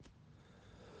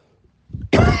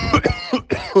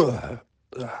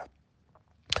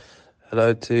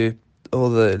Hello to all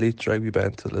the Elite Rugby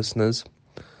Banter listeners.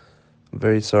 I'm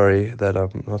very sorry that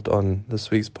I'm not on this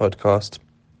week's podcast.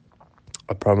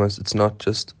 I promise it's not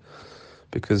just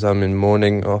because I'm in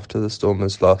mourning after the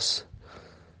Stormers' loss.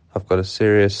 I've got a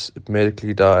serious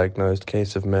medically diagnosed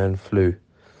case of man flu,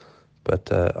 but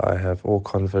I have all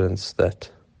confidence that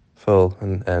Phil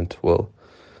and Ant will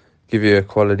give you a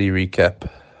quality recap.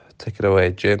 Take it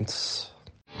away, gents.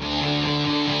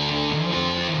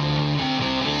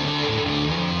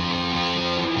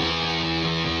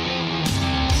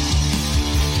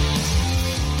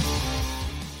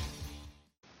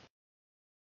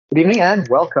 Good evening and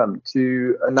welcome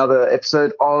to another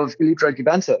episode of Elite Rugby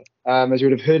Banter. As you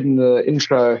would have heard in the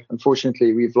intro,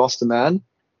 unfortunately, we've lost a man.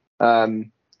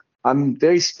 I'm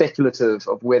very speculative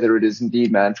of whether it is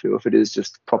indeed man flu or if it is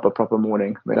just proper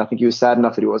mourning. I mean, I think he was sad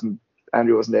enough that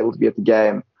Andrew wasn't able to be at the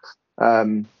game.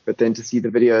 But then to see the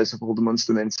videos of all the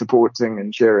Munster men supporting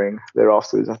and cheering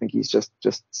thereafter, I think he's just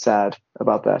sad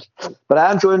about that. But I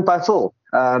am joined by Phil.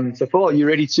 So Phil, are you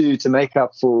ready to make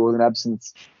up for an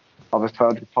absence of a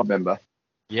pod member?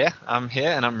 Yeah, I'm here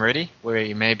and I'm ready.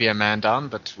 We may be a man down,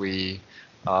 but we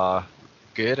are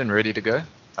good and ready to go.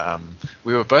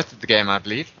 We were both at the game, I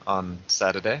believe, on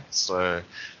Saturday. So,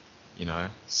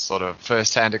 sort of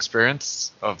first-hand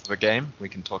experience of the game. We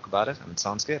can talk about it and it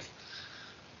sounds good.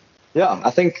 Yeah,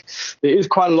 I think there is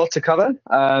quite a lot to cover.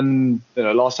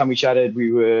 Last time we chatted,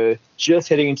 we were just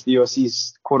heading into the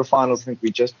URC's quarterfinals. I think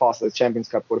we just passed the Champions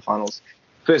Cup quarterfinals.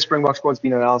 First Springbok squad's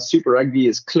been announced. Super Rugby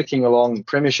is clicking along.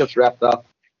 Premiership's wrapped up.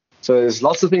 So there's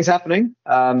lots of things happening.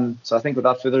 So I think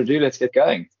without further ado, let's get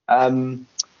going.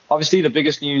 Obviously, the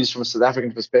biggest news from a South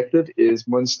African perspective is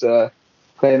Munster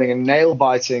claiming a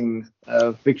nail-biting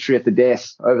victory at the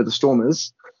death over the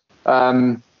Stormers.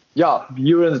 You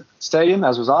were in the stadium,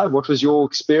 as was I. What was your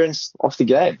experience of the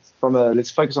game? Let's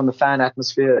focus on the fan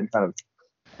atmosphere and kind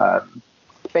of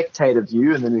spectator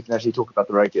view, and then we can actually talk about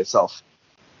the rugby itself.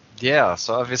 Yeah,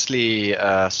 so obviously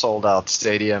sold out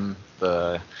stadium,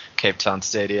 the Cape Town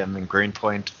Stadium in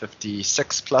Greenpoint,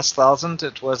 56,000+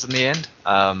 it was in the end,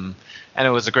 and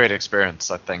it was a great experience.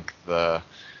 I think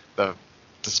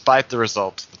despite the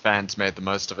result, the fans made the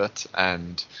most of it,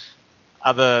 and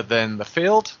other than the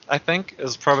field, I think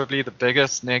is probably the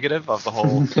biggest negative of the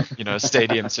whole,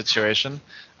 stadium situation.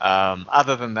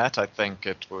 Other than that, I think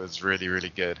it was really,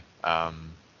 really good.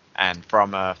 And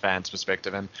from a fan's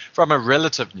perspective and from a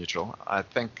relative neutral, I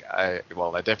think I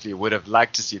definitely would have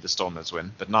liked to see the Stormers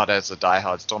win, but not as a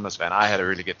diehard Stormers fan. I had a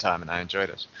really good time and I enjoyed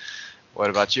it. What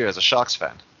about you as a Sharks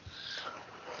fan?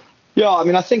 Yeah, I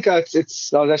mean, I think I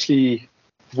was actually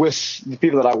with the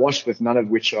people that I watched with, none of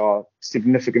which are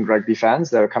significant rugby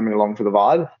fans. They were coming along for the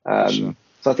vibe. Sure.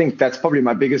 So I think that's probably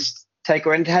my biggest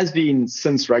takeaway, and it has been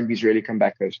since rugby's really come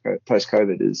back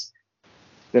post-COVID, is,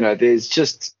 there's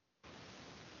just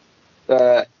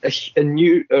a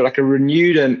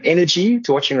renewed energy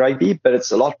to watching rugby, but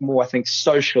it's a lot more, I think,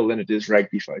 social than it is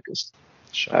rugby focused.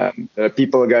 Sure.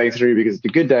 People are going through because it's a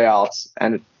good day out,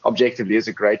 and it objectively is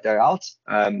a great day out.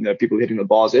 People hitting the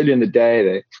bars early in the day,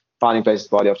 they're finding places to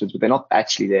party afterwards, but they're not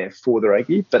actually there for the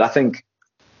rugby. But I think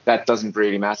that doesn't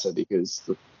really matter because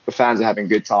the fans are having a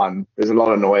good time. There's a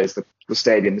lot of noise. The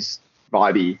stadium's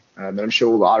vibey, and I'm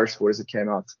sure all the Irish supporters that came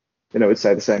out, would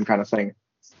say the same kind of thing.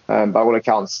 By all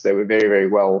accounts, they were very, very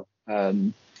well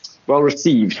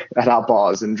received at our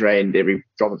bars and drained every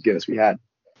drop of Guinness we had.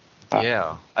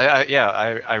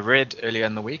 I read earlier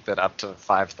in the week that up to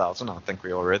 5,000, I think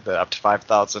we all read that up to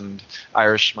 5,000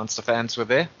 Irish Munster fans were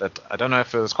there. But I don't know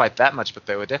if it was quite that much, but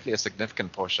there were definitely a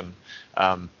significant portion,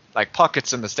 like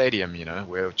pockets in the stadium,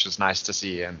 which was nice to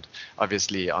see. And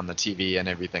obviously on the TV and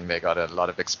everything, they got a lot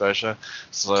of exposure.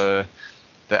 So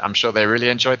I'm sure they really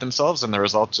enjoyed themselves, and the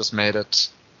result just made it.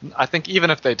 I think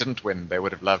even if they didn't win, they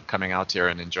would have loved coming out here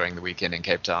and enjoying the weekend in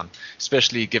Cape Town,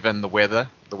 especially given the weather.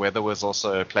 The weather was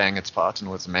also playing its part and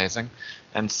was amazing.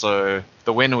 And so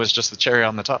the win was just the cherry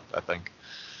on the top, I think.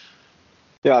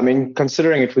 Yeah, I mean,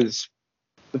 considering it was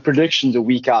the predictions a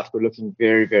week out were looking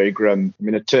very, very grim. I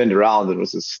mean, it turned around. It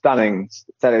was a stunning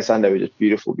Saturday, Sunday, were just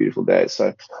beautiful, beautiful days.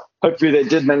 So hopefully they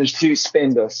did manage to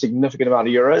spend a significant amount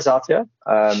of euros out here,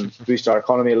 boost our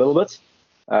economy a little bit.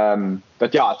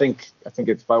 But yeah, I think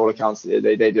it's, by all accounts,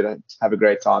 they did have a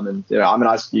great time. And,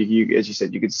 as you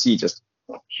said, you could see just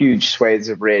huge swathes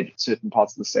of red in certain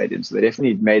parts of the stadium. So they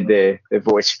definitely made their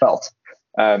voice felt.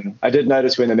 I did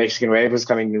notice when the Mexican wave was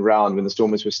coming around, when the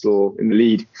Stormers were still in the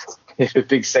lead, a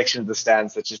big section of the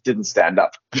stands that just didn't stand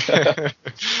up.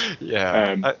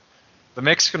 Yeah. The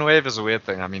Mexican wave is a weird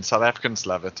thing. I mean, South Africans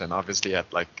love it, and obviously at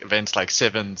events like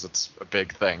Sevens, it's a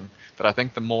big thing. But I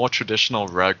think the more traditional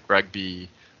rugby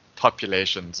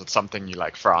populations, it's something you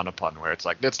like frown upon. Where it's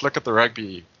like, let's look at the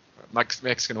rugby.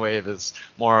 Mexican wave is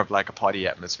more of like a party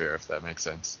atmosphere, if that makes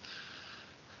sense.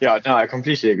 Yeah, no, I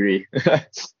completely agree.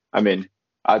 I mean,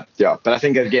 but I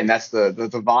think again that's the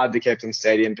vibe the Captain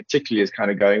Stadium particularly is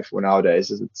kind of going for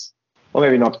nowadays. Is it's, well,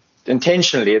 maybe not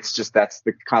intentionally, it's just that's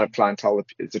the kind of clientele that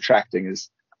it's attracting. Is,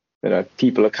 you know,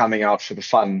 people are coming out for the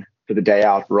fun, for the day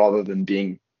out, rather than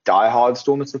being diehard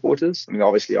Stormers supporters. I mean,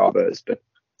 obviously are those, but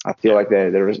I feel like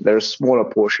they're a smaller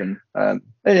portion. And,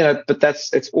 you know, but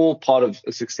it's all part of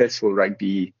a successful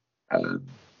rugby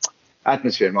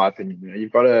atmosphere, in my opinion. You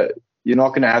know, you're not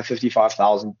going to have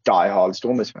 55,000 diehard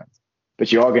Stormers fans,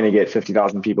 but you are going to get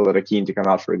 50,000 people that are keen to come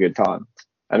out for a good time.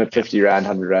 And at 50 rand,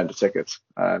 100 rand a ticket,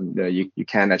 you know, you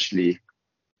can actually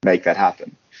make that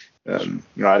happen. You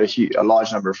know, I had a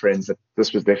large number of friends that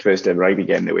this was their first ever rugby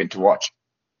game they went to watch.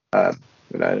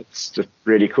 You know, it's just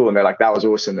really cool, and they're like, "That was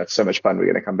awesome. That's so much fun. We're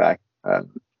going to come back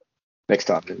next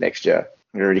year."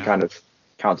 We're already kind of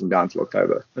counting down to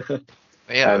October.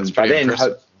 Yeah, that's by pretty then,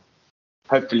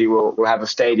 hopefully, we'll have a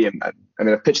stadium and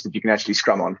a pitch that you can actually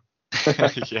scrum on.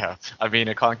 Yeah, I mean,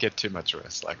 it can't get too much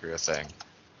worse, like we were saying.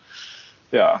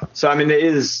 Yeah. So I mean, there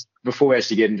is, before we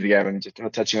actually get into the game and just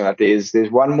touching on that, there's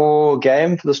one more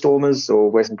game for the Stormers, or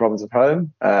Western Province at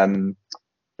home.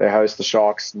 They host the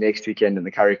Sharks next weekend in the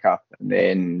Currie Cup, and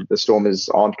then the Stormers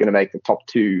aren't going to make the top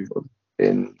two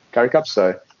in Currie Cup,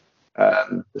 so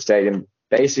the stadium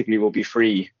basically will be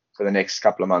free for the next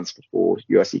couple of months before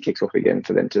URC kicks off again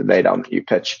for them to lay down the new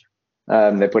pitch.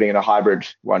 They're putting in a hybrid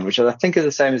one, which I think is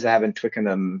the same as they have in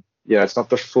Twickenham. You know, it's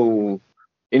not the full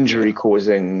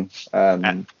injury-causing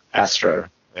Astro.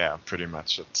 Yeah, pretty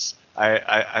much.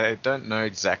 I don't know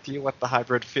exactly what the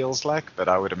hybrid feels like, but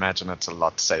I would imagine it's a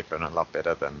lot safer and a lot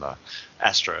better than the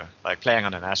Astro. Like playing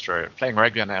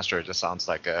rugby on an Astro just sounds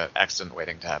like an accident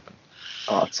waiting to happen.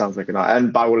 Oh, it sounds like a night.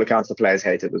 And by all accounts, the players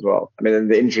hate it as well. I mean,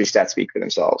 the injury stats speak for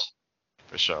themselves.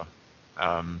 For sure.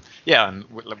 Yeah, and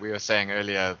like we were saying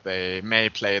earlier, they may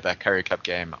play that Currie Cup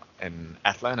game in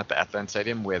Athlone, at the Athlone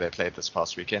Stadium, where they played this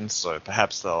past weekend. So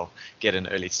perhaps they'll get an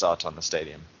early start on the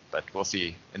stadium. But we'll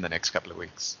see in the next couple of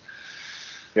weeks.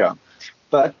 Yeah.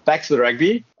 But back to the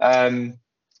rugby.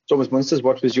 Thomas Munsters,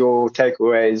 what was your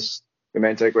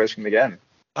main takeaways from the game?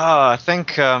 I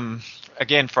think,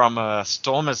 again, from a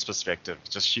Stormers perspective,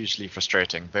 just hugely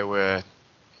frustrating.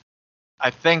 I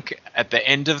think at the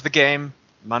end of the game,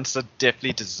 Munster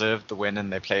definitely deserved the win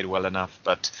and they played well enough,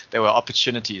 but there were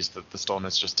opportunities that the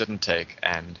Stormers just didn't take.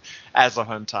 And as a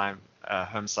home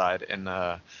side in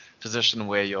a position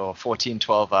where you're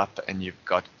 14-12 up and you've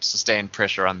got sustained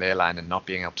pressure on their line and not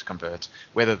being able to convert,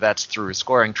 whether that's through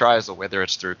scoring tries or whether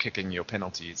it's through kicking your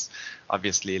penalties.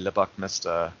 Obviously, Lebok missed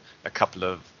a couple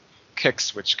of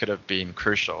kicks which could have been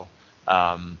crucial.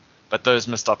 But those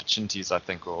missed opportunities, I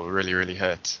think, will really, really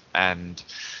hurt. And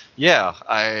yeah,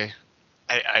 I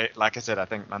like I said, I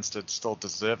think Munster still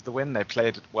deserved the win. They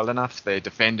played well enough. They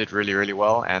defended really, really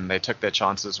well, and they took their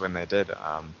chances when they did.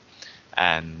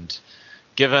 And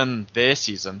given their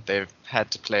season, they've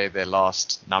had to play their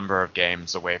last number of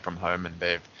games away from home, and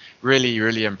they've really,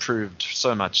 really improved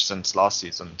so much since last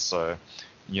season. So,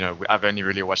 you know, I've only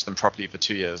really watched them properly for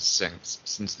 2 years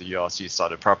since the URC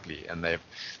started properly, and they've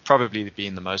probably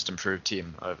been the most improved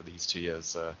team over these 2 years.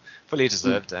 So fully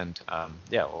deserved, and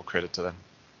yeah, all credit to them.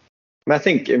 And I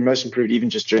think in most improved even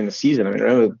just during the season. I mean, I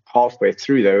remember halfway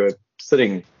through they were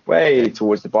sitting way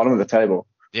towards the bottom of the table.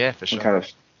 Yeah, for sure. And kind of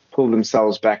pulled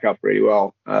themselves back up really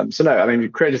well. So no, I mean,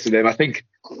 credit to them. I think,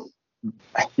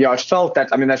 yeah, I felt that.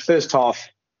 I mean, that first half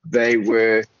they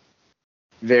were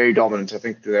very dominant. I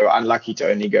think they were unlucky to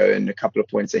only go in a couple of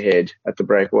points ahead at the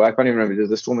break. Well, I can't even remember. Did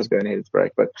the Stormers go ahead at the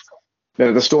break? But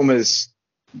no, the Stormers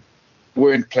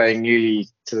weren't playing nearly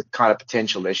to the kind of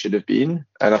potential they should have been.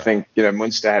 And I think, you know,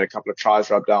 Munster had a couple of tries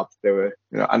rubbed out. They were,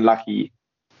 you know, unlucky.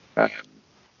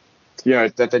 You know,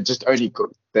 that they just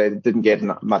they didn't get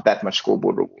that much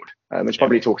scoreboard reward, which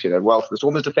probably talks, you know, well for the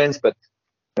Stormers defense, but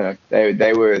you know,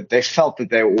 they felt that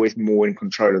they were always more in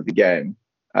control of the game.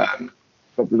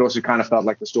 But it also kind of felt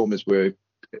like the Stormers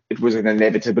it was an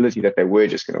inevitability that they were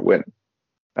just going to win.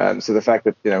 So the fact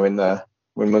that, you know,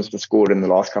 when Munster scored in the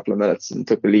last couple of minutes and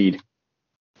took the lead,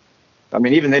 I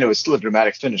mean, even then it was still a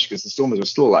dramatic finish because the Stormers were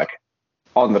still like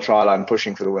on the try line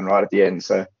pushing for the win right at the end.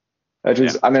 So it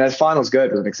was, I mean, as finals go,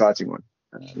 it was an exciting one.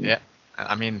 Yeah.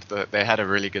 I mean, they had a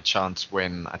really good chance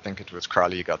when I think it was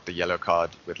Crowley got the yellow card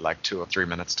with like 2 or 3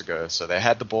 minutes to go. So they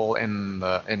had the ball in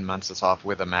Munster's half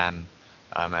with a man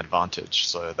advantage.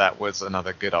 So that was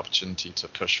another good opportunity to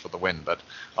push for the win. But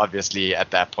obviously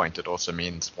at that point, it also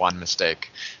means one mistake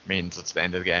means it's the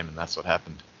end of the game, and that's what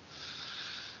happened.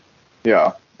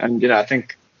 Yeah. And, you know, I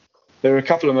think there were a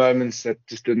couple of moments that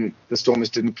the Stormers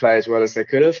didn't play as well as they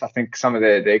could have. I think some of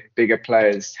their bigger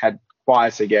players had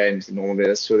quieter games than normal.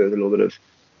 There's a little bit of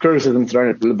criticism thrown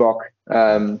at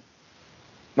Libbok,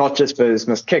 not just for his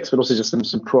missed kicks, but also just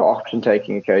some poor option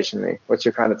taking occasionally. What's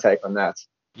your kind of take on that?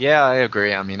 Yeah, I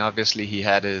agree. I mean, obviously he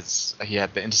had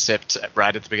the intercept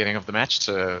right at the beginning of the match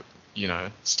to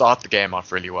start the game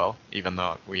off really well, even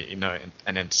though we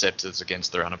an intercept is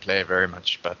against the run of play very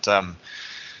much. But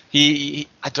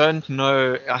I don't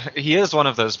know. He is one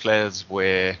of those players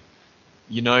where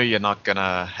you're not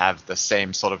gonna have the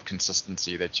same sort of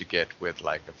consistency that you get with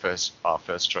like our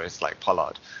first choice like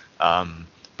Pollard.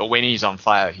 But when he's on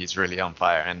fire, he's really on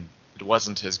fire, and it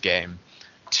wasn't his game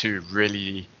to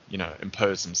really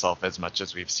impose himself as much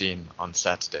as we've seen on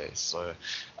Saturday. So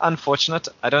unfortunate.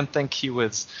 I don't think he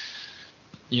was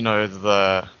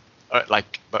the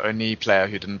only player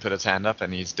who didn't put his hand up,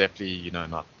 and he's definitely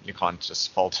not. You can't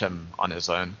just fault him on his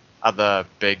own. Other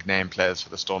big name players for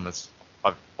the Stormers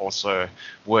also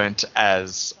weren't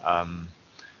as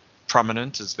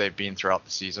prominent as they've been throughout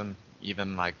the season.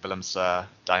 Even like Willemse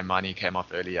Daimani came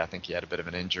off early. I think he had a bit of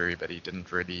an injury, but he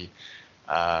didn't really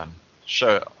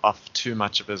show off too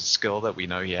much of his skill that we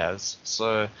know he has.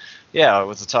 So yeah, it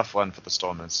was a tough one for the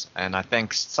Stormers, and I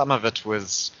think some of it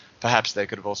was perhaps they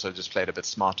could have also just played a bit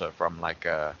smarter from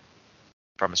a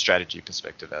strategy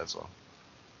perspective as well.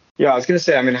 Yeah, I was going to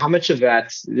say, I mean, how much of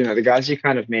that, the guys you're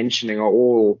kind of mentioning are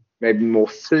all maybe more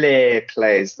flair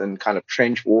players than kind of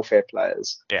trench warfare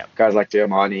players. Yeah. Guys like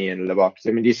Diamani and Libbok.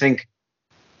 I mean, do you think,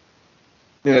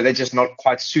 they're just not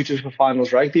quite suited for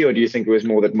finals rugby, or do you think it was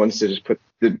more that Munster just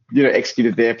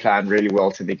executed their plan really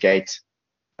well to negate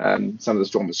some of the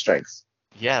Stormers' strengths?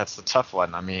 Yeah, it's a tough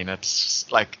one. I mean,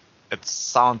 it's like, it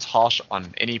sounds harsh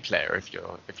on any player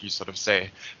if you sort of say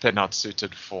they're not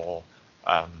suited for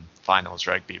finals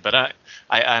rugby, but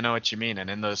I know what you mean.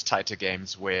 And in those tighter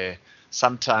games where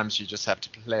sometimes you just have to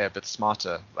play a bit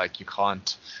smarter, like you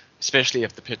can't, especially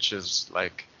if the pitch is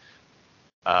like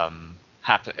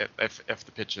if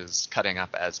the pitch is cutting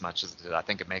up as much as it did, I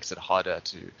think it makes it harder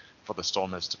for the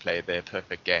Stormers to play their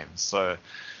perfect game. So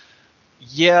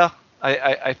yeah,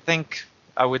 I think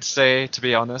I would say, to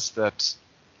be honest, that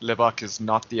Libbok is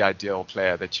not the ideal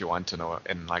player that you want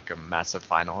in like a massive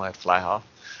final at fly half,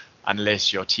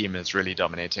 unless your team is really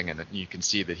dominating and you can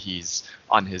see that he's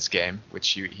on his game, which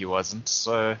he wasn't.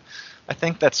 So I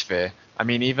think that's fair. I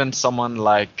mean, even someone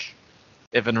like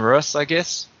Evan Roos, I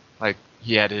guess, like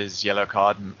he had his yellow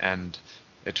card and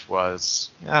it was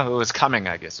coming,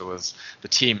 I guess. It was the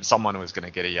team, someone was going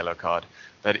to get a yellow card.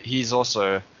 But he's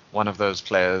also one of those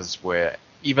players where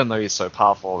even though he's so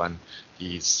powerful and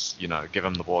he's, give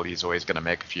him the ball, he's always going to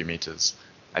make a few meters.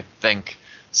 I think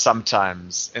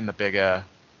sometimes in the bigger,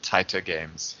 tighter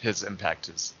games, his impact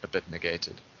is a bit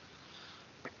negated.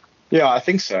 Yeah, I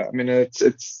think so. I mean, it's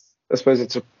I suppose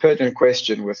it's a pertinent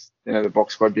question with, the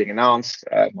box squad being announced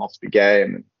after the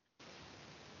game.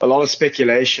 A lot of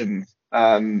speculation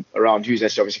around who's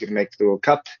actually obviously going to make the World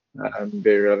Cup.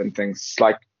 Very relevant things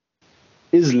like,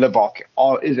 is Libbok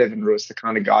or is Evan Roos the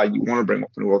kind of guy you want to bring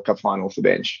up in a World Cup final off the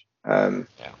bench?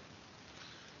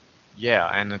 Yeah,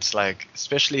 and it's like,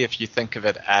 especially if you think of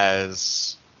it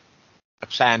as a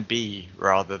plan B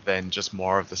rather than just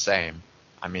more of the same.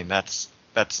 I mean, that's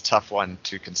a tough one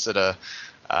to consider.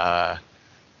 The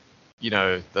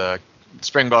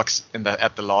Springboks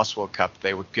at the last World Cup,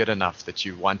 they were good enough that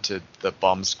you wanted the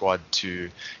bomb squad to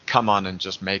come on and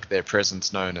just make their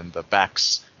presence known, and the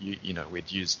backs,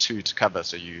 we'd use two to cover,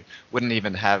 so you wouldn't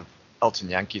even have Elton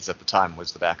Yankees at the time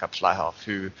was the backup fly half,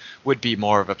 who would be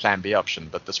more of a plan B option.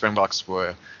 But the Springboks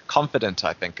were confident,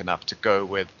 I think, enough to go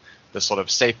with the sort of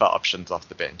safer options off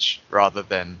the bench rather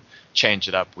than change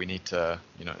it up. We need to,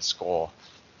 score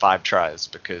 5 tries,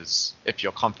 because if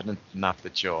you're confident enough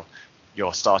that your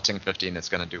starting 15 is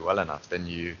going to do well enough, then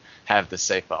you have the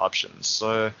safer options.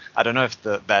 So I don't know if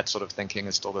that sort of thinking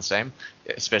is still the same,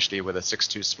 especially with a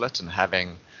 6-2 split and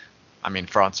having,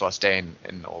 Francois Steyn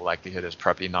in all likelihood is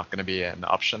probably not going to be an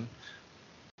option.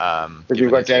 But you've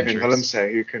got David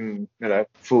Willemse who can,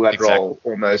 fill that role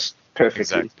almost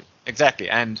perfectly. Exactly.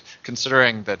 And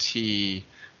considering that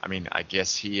I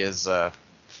guess he is a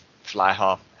fly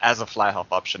half. As a fly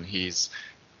half option, he's,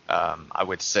 I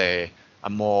would say, a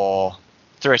more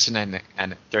threatening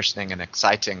and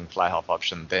exciting fly half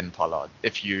option than Pollard.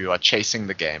 If you are chasing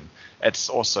the game, it's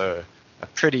also a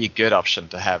pretty good option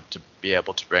to have to be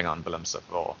able to bring on Willemse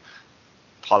or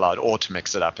Pollard, or to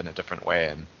mix it up in a different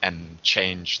way and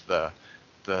change the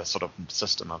sort of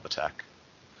system of attack.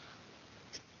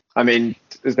 I mean,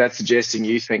 is that suggesting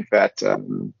you think that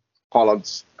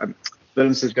Pollard's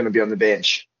Willemse is going to be on the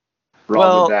bench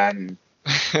rather than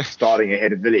starting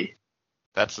ahead of Billy.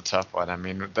 That's a tough one. I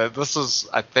mean, this is,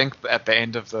 I think, at the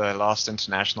end of the last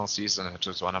international season, it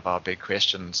was one of our big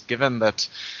questions. Given that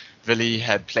Willie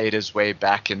had played his way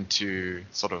back into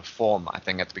sort of form, I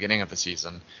think, at the beginning of the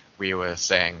season, we were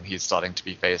saying he's starting to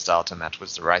be phased out, and that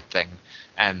was the right thing.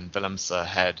 And Willemse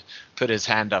had put his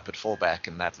hand up at fullback,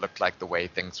 and that looked like the way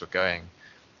things were going.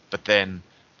 But then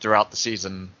throughout the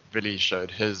season, Willie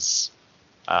showed his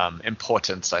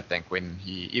importance, I think, when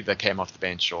he either came off the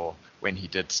bench or when he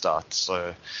did start.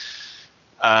 So,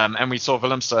 and we saw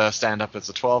Willemse stand up as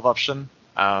a 12 option.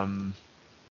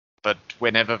 But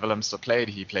whenever Willemse played,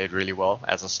 he played really well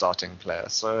as a starting player.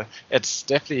 So it's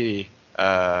definitely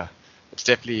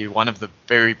one of the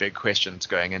very big questions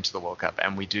going into the World Cup.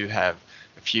 And we do have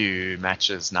a few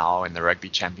matches now in the Rugby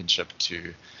Championship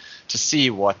to see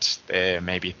what they're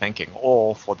maybe thinking,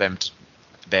 or for them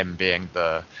being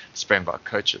the Springbok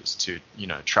coaches to,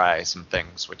 try some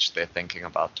things which they're thinking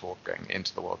about going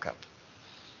into the World Cup.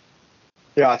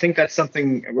 Yeah, I think that's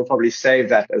something we'll probably save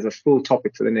that as a full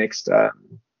topic for the next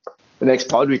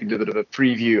pod. We can do a bit of a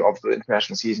preview of the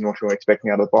international season, what we're expecting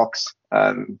out of the box,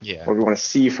 what we want to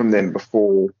see from them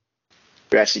before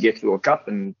we actually get to the World Cup,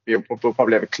 and we'll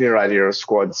probably have a clear idea of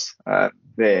squads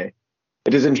there.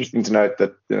 It is interesting to note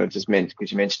that, just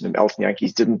because you mentioned Elton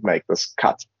Jantjies didn't make this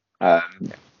cut.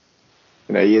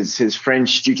 His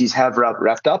French duties have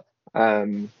wrapped up,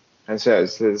 and so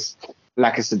his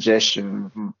lack of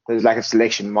selection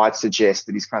might suggest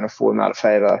that he's kind of fallen out of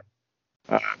favour.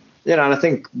 And I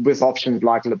think with options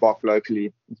like Lebok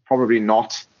locally, it's probably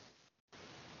not,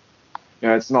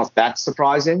 it's not that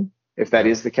surprising if that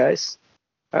is the case.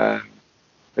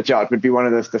 But yeah, it would be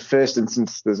one of the first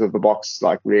instances of the Boks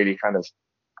like really kind of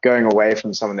going away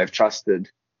from someone they've trusted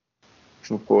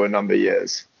for a number of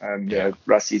years.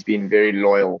 Rusty's been very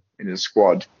loyal in his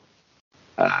squad,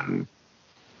 in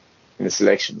the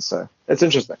selection, so it's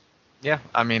interesting. Yeah,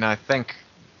 I mean, I think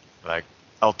like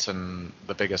Elton,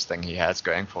 the biggest thing he has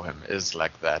going for him is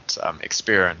like that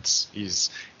experience. He's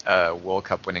a World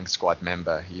Cup winning squad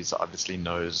member. He's obviously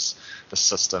knows the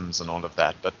systems and all of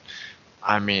that. But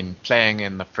I mean, playing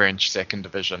in the French second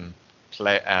division,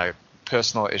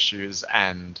 personal issues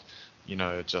and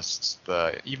just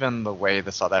even the way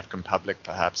the South African public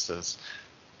perhaps is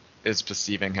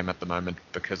perceiving him at the moment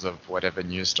because of whatever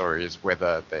news stories,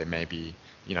 whether they may be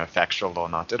factual or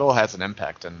not, it all has an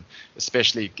impact. And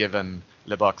especially given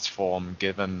Lebok's form,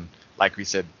 given, like we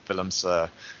said, Willemse,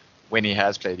 when he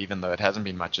has played, even though it hasn't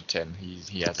been much at 10,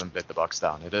 he hasn't let the Boks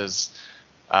down. It is,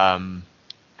 and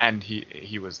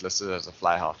he was listed as a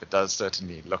fly half. It does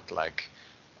certainly look like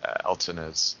Elton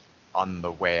is on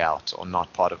the way out, or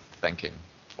not part of the thinking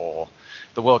for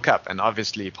the World Cup. And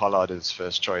obviously Pollard is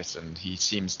first choice, and he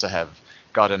seems to have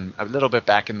gotten a little bit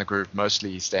back in the group,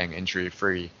 mostly staying injury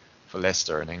free for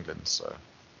Leicester in England. So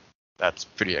that's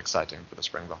pretty exciting for the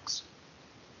Springboks.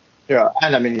 Yeah,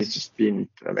 and I mean, he's just been,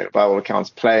 by all accounts,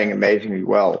 playing amazingly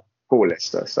well for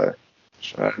Leicester. So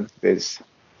I don't think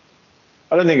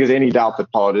there's any doubt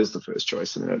that Pollard is the first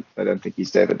choice. I don't think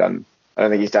he's done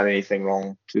anything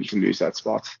wrong to lose that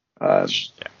spot.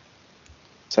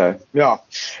 So yeah,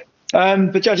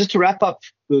 but yeah, just to wrap up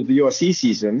the URC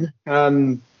season,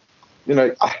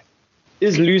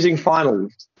 is losing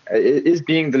finals, is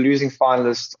being the losing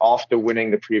finalist after winning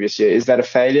the previous year, is that a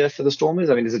failure for the Stormers?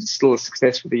 I mean, is it still a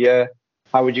success for the year?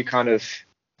 How would you kind of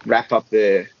wrap up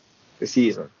the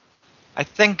season? I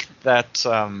think that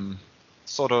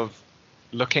sort of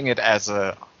looking at as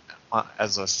a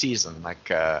season,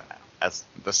 as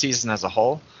the season as a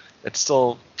whole, it's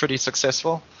still pretty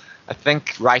successful. I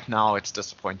think right now it's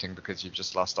disappointing because you've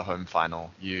just lost a home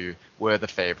final. You were the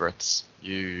favorites.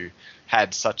 You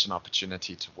had such an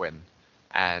opportunity to win.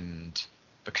 And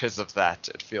because of that,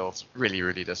 it feels really,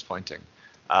 really disappointing.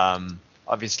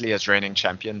 Obviously, as reigning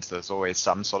champions, there's always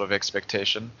some sort of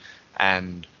expectation.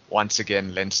 And once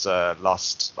again, Leinster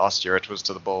lost. Last year it was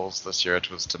to the Bulls. This year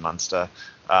it was to Munster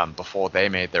before they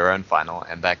made their own final.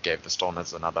 And that gave the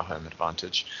Stormers another home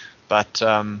advantage. But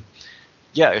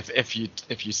if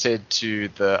you said to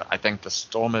the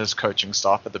Stormers coaching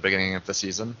staff at the beginning of the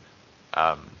season,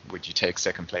 would you take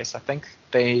second place? I think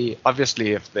they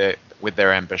obviously, with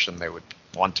their ambition, they would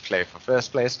want to play for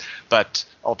first place, but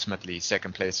ultimately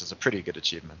second place is a pretty good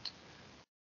achievement.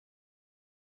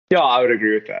 Yeah, I would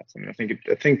agree with that. I mean,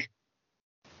 I think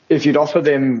if you'd offer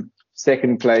them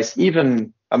second place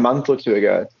even a month or two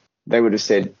ago, they would have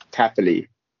said happily.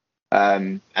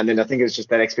 And then I think it's just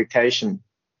that expectation.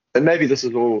 And maybe this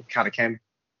is all kind of came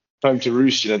home to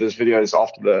roost. There's videos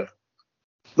after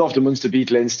after Munster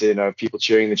beat Leinster, people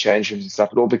cheering the change rooms and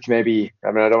stuff, it all became maybe,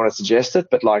 I don't want to suggest it,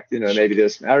 but maybe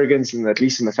there's some arrogance, and at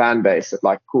least in the fan base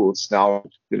that cool, it's now,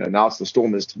 now it's the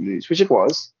Stormers to lose, which it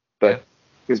was, but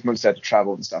because Munster had to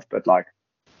travel and stuff, but that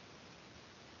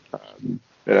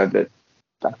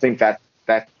I think that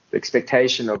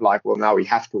expectation of well, now we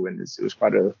have to win, it was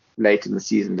quite a late in the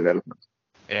season development.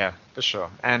 Yeah, for sure.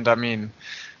 And I mean,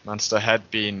 Munster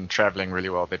had been traveling really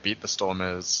well. They beat the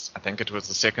Stormers, I think it was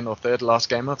the second or third last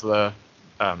game of the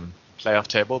playoff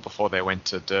table before they went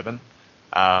to Durban.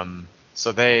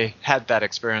 So they had that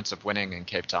experience of winning in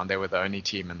Cape Town. They were the only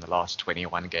team in the last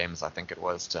 21 games, I think it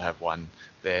was, to have won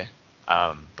there.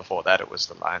 Before that, it was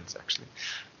the Lions, actually.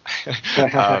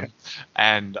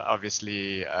 And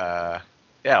obviously, I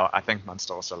think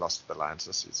Munster also lost to the Lions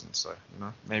this season. So,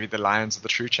 maybe the Lions are the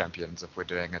true champions if we're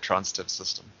doing a transitive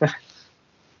system.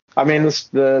 I mean,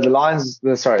 the Lions,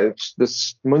 the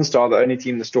Munster are the only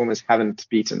team the Stormers haven't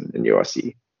beaten in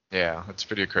URC. Yeah, it's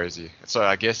pretty crazy. So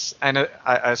I guess, and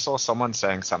I saw someone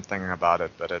saying something about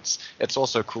it, but it's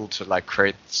also cool to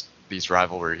create these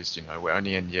rivalries. We're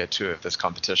only in year 2 of this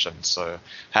competition, so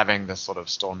having this sort of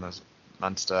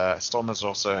Munster. Stormers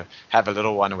also have a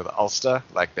little one with Ulster.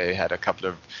 They had a couple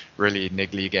of really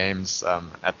niggly games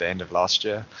at the end of last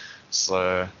year.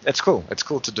 So it's cool. It's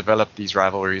cool to develop these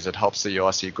rivalries. It helps the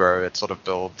URC grow. It sort of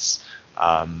builds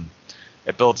a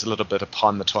little bit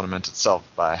upon the tournament itself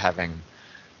by having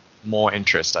more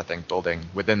interest, I think, building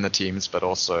within the teams, but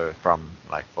also from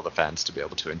for the fans to be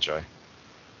able to enjoy.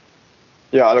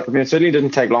 Yeah, look, it certainly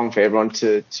didn't take long for everyone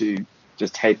to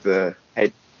just hate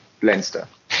Leinster.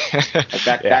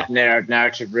 That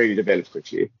narrative really developed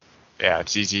quickly. Yeah,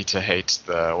 it's easy to hate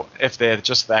if they're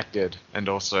just that good and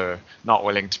also not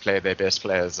willing to play their best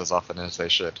players as often as they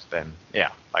should, then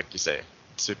like you say,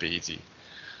 it's super easy.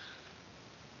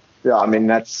 Yeah, I mean,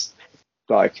 that's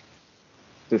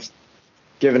just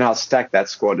given how stacked that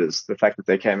squad is, the fact that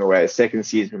they came away a second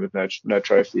season with no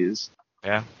trophies,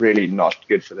 really not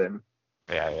good for them.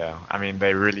 Yeah. I mean,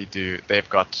 they really do. They've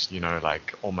got,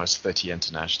 almost 30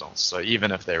 internationals. So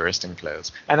even if they're resting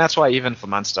players, and that's why even for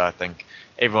Munster, I think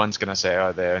everyone's going to say,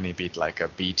 oh, they only beat a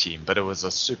B team, but it was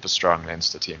a super strong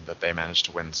Leinster team that they managed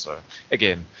to win. So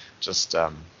again, just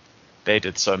they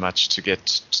did so much to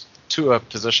get to a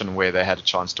position where they had a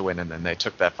chance to win, and then they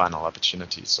took that final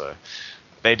opportunity. So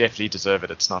they definitely deserve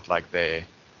it. It's not like they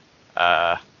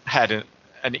had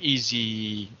an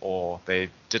easy, or they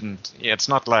didn't. It's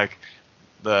not like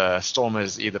the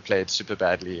Stormers either played super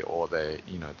badly or they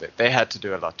had to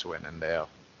do a lot to win, and they are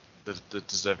the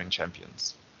deserving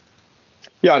champions.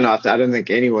 Yeah, no, I don't think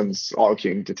anyone's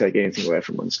arguing to take anything away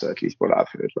from Munster, at least what I've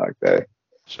heard.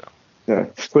 They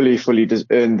fully just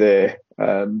earned their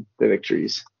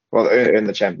victories, earned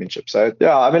the championship. So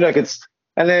yeah, I mean,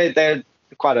 they're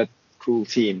quite a cool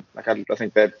team. I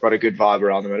think they've got a good vibe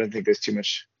around them. I don't think there's too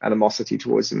much animosity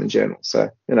towards them in general. So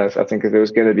I think if there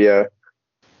was going to be a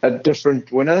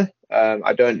different winner,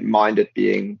 I don't mind it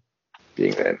being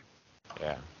them.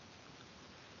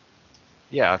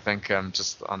 Yeah, I think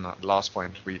just on the last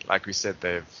point, like we said,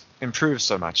 they've improved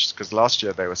so much, because last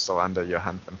year they were still under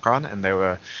Johan van Graan and they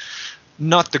were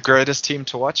not the greatest team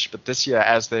to watch. But this year,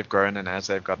 as they've grown and as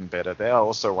they've gotten better, they are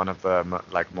also one of the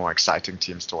more exciting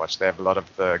teams to watch. They have a lot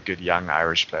of the good young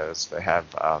Irish players. They have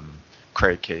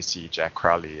Craig Casey, Jack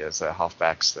Crowley as their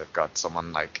halfbacks. They've got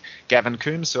someone like Gavin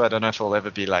Coombs, who I don't know if he'll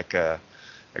ever be a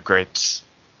great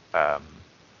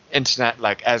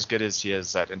as good as he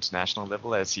is at international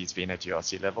level as he's been at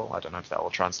URC level. I don't know if that will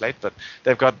translate, but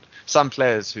they've got some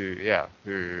players who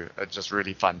are just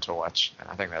really fun to watch, and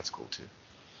I think that's cool too.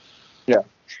 Yeah,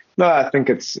 no, I think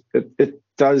it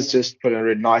does just put a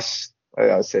really nice.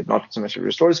 I said not so much a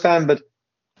Restorers fan, but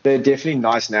they're definitely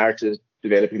nice narratives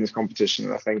developing this competition.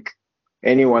 And I think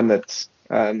anyone that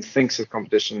thinks this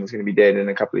competition is going to be dead in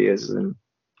a couple of years, and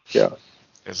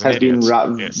has been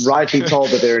rightly told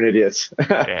that they're an idiot.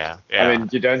 Yeah. I mean,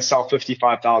 you don't sell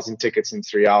 55,000 tickets in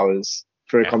 3 hours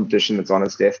for a competition that's on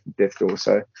its death door.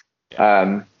 So,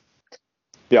 no,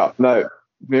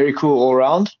 very cool all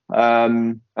around.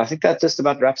 I think that just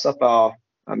about wraps up our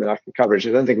coverage.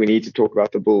 I don't think we need to talk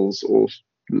about the Bulls or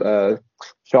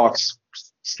Sharks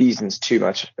seasons too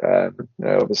much.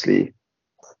 Obviously,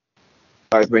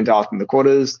 both went out in the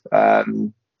quarters. I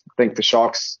think the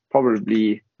Sharks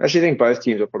I think both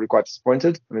teams are probably quite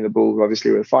disappointed. I mean, the Bulls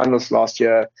obviously were finalists last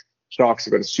year. Sharks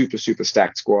have got a super, super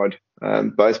stacked squad.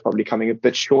 Both probably coming a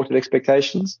bit short of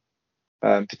expectations,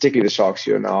 particularly the Sharks,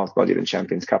 who are now not even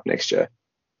Champions Cup next year.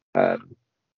 But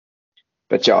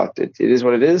it is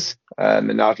what it is.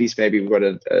 And now at least maybe we've got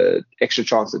an extra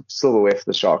chance at silverware for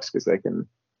the Sharks, because they can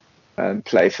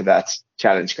play for that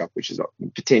Challenge Cup, which is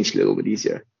potentially a little bit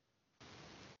easier.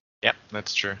 Yep,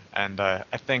 that's true. And I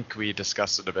think we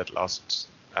discussed it a bit last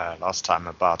time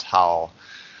about how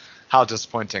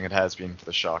disappointing it has been for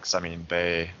the Sharks. I mean,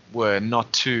 they were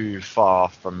not too far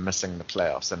from missing the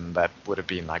playoffs, and that would have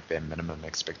been like their minimum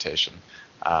expectation.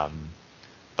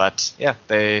 But yeah,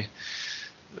 they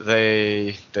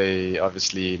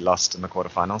obviously lost in the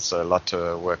quarterfinals, so a lot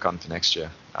to work on for next year.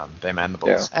 Them and the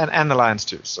Bulls, and the Lions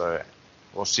too. So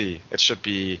we'll see. It should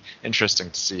be interesting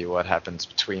to see what happens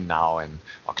between now and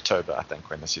October, I think,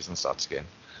 when the season starts again.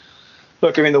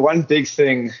 Look, I mean, the one big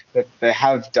thing that they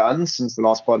have done since the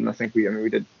last pod, and I think we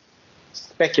did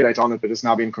speculate on it, but it's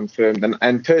now been confirmed.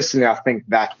 And personally, I think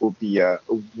that will be a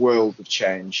world of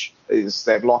change. Is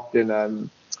they've locked in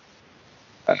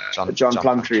John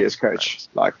Plumtree as coach.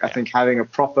 I think having a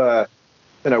proper,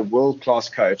 world-class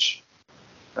coach,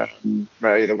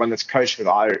 the one that's coached with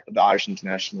the Irish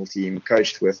international team,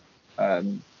 coached with, I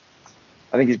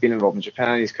think he's been involved in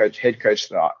Japan. He's head coach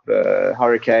the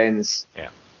Hurricanes. Yeah.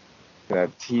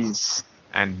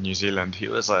 And New Zealand. He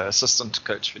was an assistant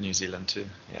coach for New Zealand too.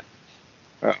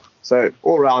 Yeah. So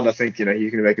all around, I think he's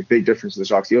going to make a big difference to the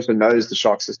Sharks. He also knows the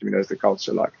Sharks system. He knows the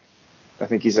culture. I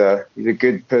think he's a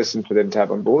good person for them to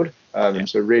have on board.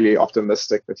 So really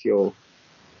optimistic that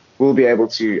will be able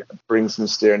to bring some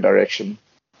steer and direction.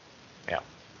 Yeah,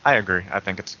 I agree. I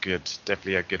think it's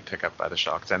definitely a good pickup by the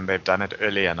Sharks, and they've done it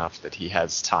early enough that he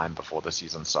has time before the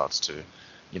season starts to,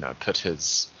 put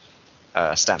his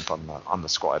stamp on the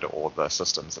squad or the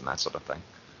systems and that sort of thing.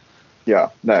 Yeah,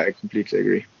 no, I completely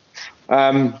agree.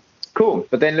 Cool.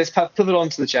 But then let's pivot on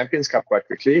to the Champions Cup quite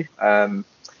quickly.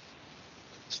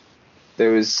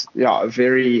 There was a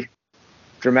very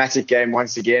dramatic game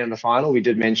once again in the final. We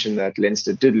did mention that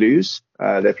Leinster did lose.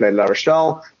 They played La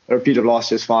Rochelle, a repeat of last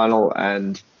year's final,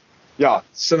 and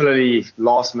similarly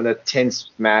last minute tense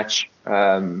match.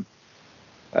 The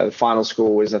final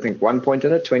score was, I think, 1 point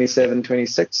in it,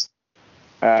 27-26.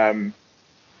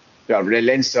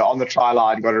 Leinster on the try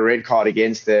line got a red card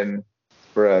against them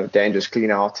for a dangerous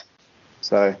clean out.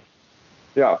 So,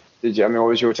 what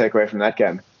was your takeaway from that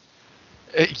game?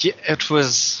 It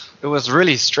was a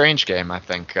really strange game, I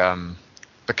think,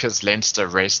 because Leinster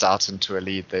raced out into a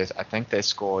lead. I think they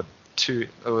scored two.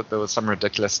 There was some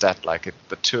ridiculous stat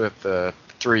the two of the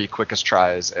three quickest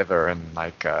tries ever in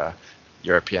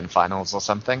European finals or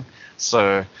something.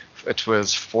 So it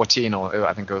was 14 or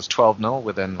I think it was 12-0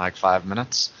 within 5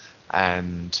 minutes,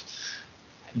 and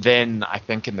then I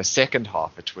think in the second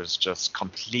half it was just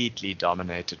completely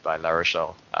dominated by La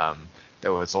Rochelle.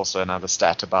 There was also another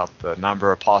stat about the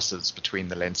number of passes between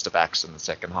the Leinster backs in the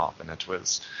second half, and it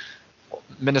was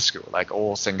minuscule,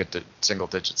 all single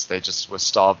digits. They just were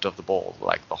starved of the ball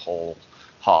the whole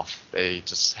half. They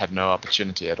just had no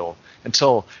opportunity at all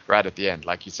until right at the end,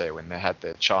 like you say, when they had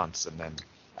their chance, and then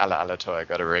Ala Alatoa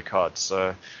got a red card.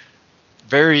 So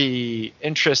very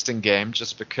interesting game,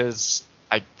 just because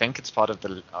I think it's part of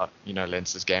the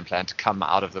Leinster's game plan to come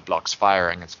out of the blocks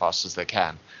firing as fast as they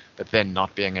can, but then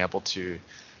not being able to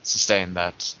sustain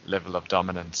that level of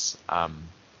dominance,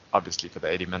 obviously for the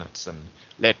 80 minutes, and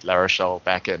let La Rochelle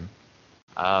back in.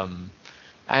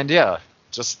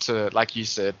 Just to, like you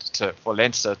said, for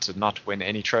Leinster to not win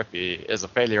any trophy is a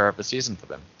failure of the season for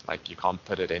them. You can't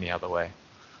put it any other way.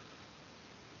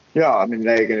 Yeah, I mean,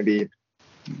 they're going to be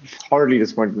horribly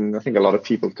disappointed, and I think a lot of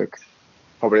people took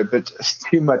probably a bit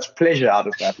too much pleasure out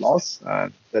of that loss.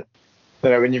 But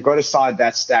when you've got a side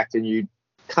that stacked and you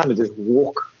kind of just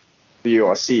walk the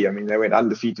URC, I mean, they went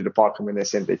undefeated apart from when they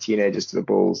sent their teenagers to the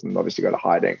Bulls and obviously got a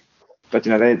hiding. But,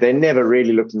 they never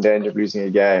really looked in danger of losing a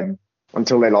game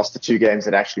until they lost the two games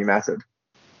that actually mattered,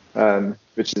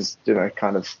 which is,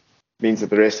 kind of means that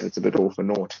the rest of it's a bit all for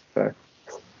naught. So,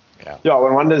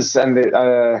 one wonders,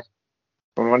 one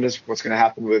wonders what's going to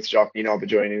happen with Jacques Nienaber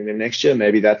joining them next year.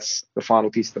 Maybe that's the final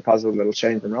piece of the puzzle that'll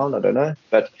change them around. I don't know.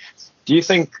 But do you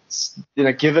think,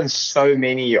 given so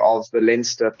many of the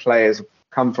Leinster players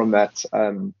come from that,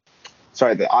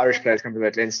 the Irish players come from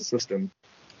that Leinster system,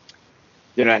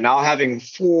 now having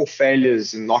 4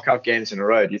 failures in knockout games in a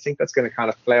row, do you think that's going to kind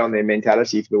of play on their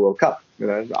mentality for the World Cup?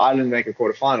 Ireland make a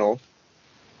quarterfinal.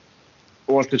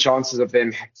 What's the chances of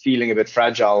them feeling a bit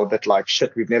fragile, a bit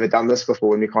shit, we've never done this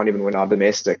before and we can't even win our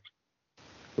domestic?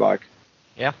 What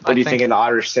do you think in the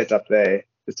Irish setup there?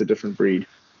 It's a different breed.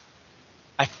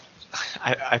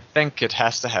 I think it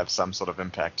has to have some sort of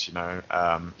impact,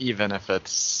 even if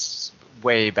it's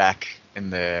way back in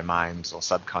their minds or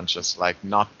subconscious,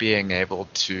 not being able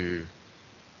to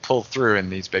pull through in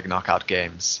these big knockout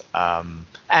games.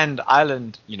 And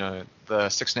Ireland, the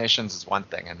Six Nations is one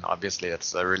thing, and obviously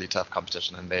it's a really tough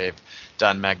competition, and they've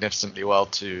done magnificently well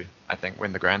to, I think,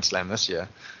 win the Grand Slam this year.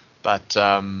 But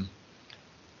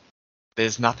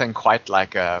there's nothing quite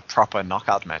like a proper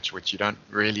knockout match, which you don't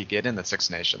really get in the Six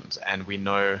Nations. And we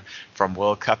know from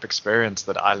World Cup experience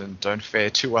that Ireland don't fare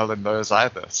too well in those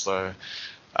either. So,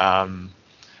 I mean,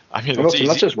 it's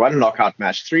not just one knockout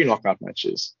match, 3 knockout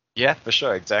matches. Yeah, for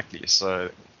sure, exactly. So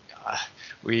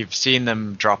we've seen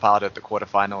them drop out at the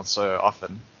quarterfinals so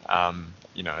often.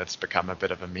 It's become a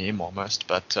bit of a meme almost,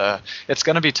 but it's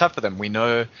going to be tough for them. We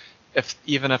know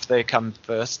even if they come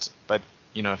first, but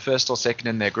first or second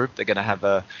in their group, they're going to have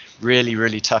a really,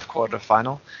 really tough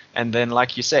quarterfinal. And then,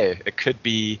 like you say, it could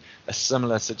be a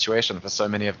similar situation for so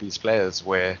many of these players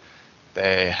where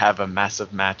they have a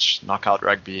massive match, knockout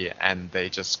rugby, and they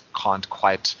just can't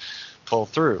quite pull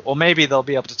through. Or maybe they'll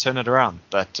be able to turn it around.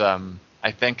 But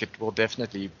I think it will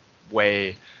definitely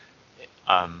weigh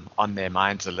on their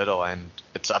minds a little, and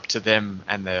it's up to them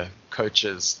and their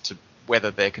coaches to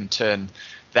whether they can turn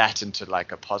that into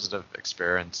like a positive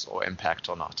experience or impact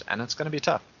or not. And it's going to be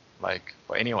tough. Like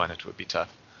for anyone, it would be tough.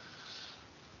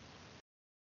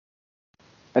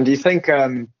 And do you think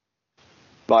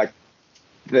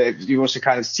you've also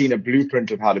kind of seen a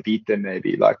blueprint of how to beat them,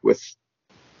 maybe like with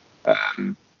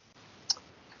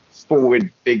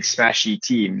forward big smashy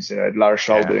teams, La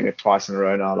Rochelle doing it twice in a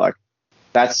row now, like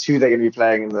that's who they're going to be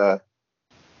playing in the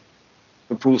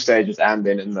pool stages, and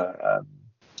then in the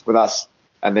with us,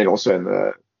 and then also in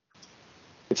the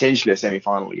potentially a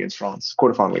semi-final against France,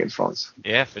 quarterfinal against France.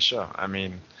 Yeah, for sure. I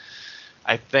mean,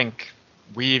 I think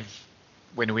when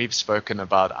we've spoken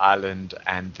about Ireland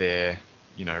and their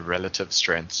relative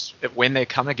strengths, when they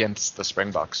come against the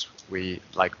Springboks, we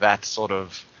like that sort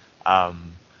of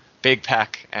big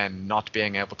pack and not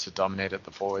being able to dominate at the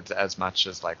forwards as much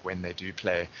as like when they do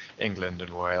play England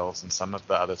and Wales and some of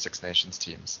the other Six Nations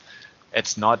teams.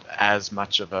 It's not as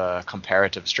much of a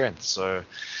comparative strength. So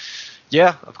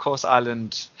yeah, of course,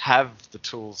 Ireland have the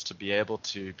tools to be able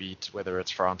to beat whether it's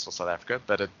France or South Africa,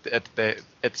 but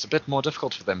it's a bit more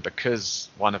difficult for them because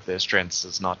one of their strengths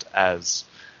is not as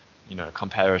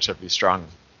comparatively strong.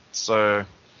 So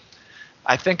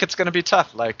I think it's going to be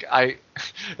tough. Like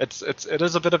it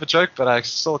is a bit of a joke, but I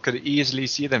still could easily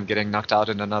see them getting knocked out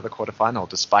in another quarterfinal,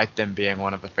 despite them being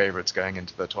one of the favorites going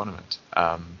into the tournament.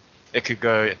 It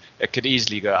could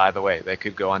easily go either way. They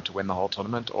could go on to win the whole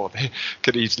tournament, or they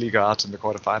could easily go out in the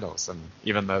quarterfinals. And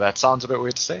even though that sounds a bit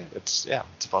weird to say, it's a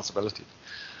possibility.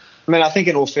 I mean, I think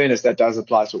in all fairness, that does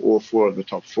apply to all 4 of the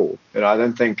top 4. I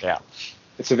don't think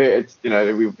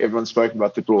everyone's spoken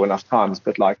about the draw enough times,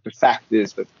 but like the fact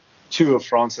is that 2 of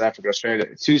France, South Africa, Australia,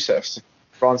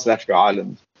 France, South Africa,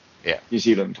 Ireland, New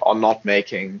Zealand are not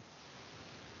making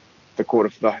the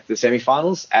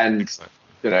semi-finals, and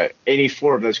any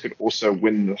 4 of those could also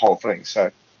win the whole thing.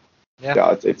 So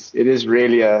it is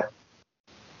really a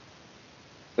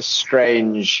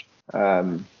strange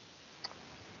tournament.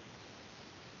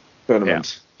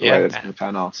 The way that's going to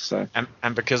pan out. So.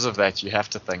 And because of that, you have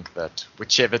to think that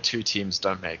whichever 2 teams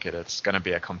don't make it, it's going to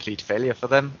be a complete failure for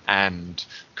them, and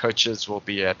coaches will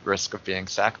be at risk of being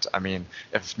sacked. I mean,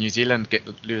 if New Zealand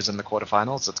lose in the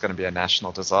quarterfinals, it's going to be a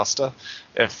national disaster.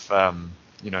 If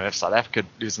South Africa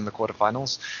lose in the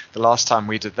quarterfinals, the last time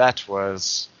we did that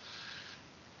was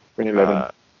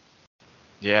 2011.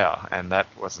 And that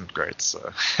wasn't great.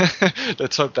 So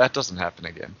let's hope that doesn't happen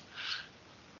again.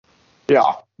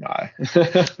 Yeah, no.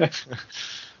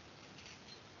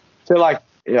 So I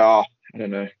don't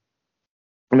know.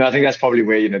 I mean, I think that's probably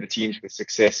where, the teams with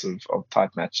success of tight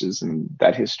matches and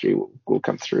that history will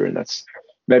come through. And that's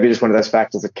maybe just one of those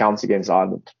factors that counts against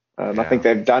Ireland. I think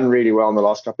they've done really well in the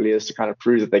last couple of years to kind of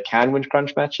prove that they can win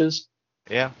crunch matches.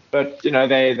 Yeah. But,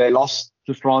 they lost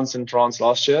to France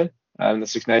last year, the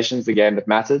Six Nations, the game that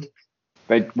mattered.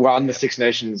 They won the Six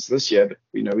Nations this year, but,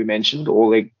 we mentioned all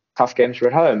the tough games were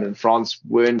at home, and France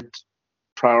weren't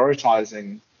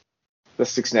prioritizing the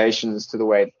Six Nations to the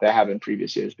way that they have in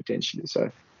previous years, potentially.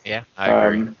 So yeah, I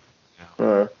agree.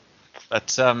 But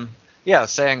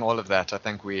saying all of that, I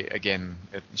think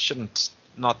it shouldn't,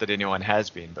 not that anyone has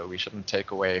been, but we shouldn't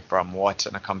take away from what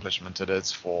an accomplishment it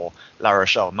is for La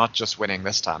Rochelle, not just winning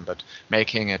this time, but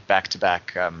making it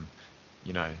back-to-back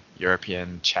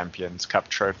European Champions Cup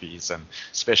trophies, and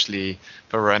especially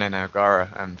for Ronan O'Gara,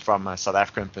 and from a South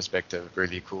African perspective,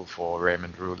 really cool for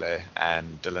Raymond Roule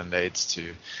and Dylan Lades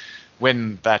to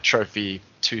win that trophy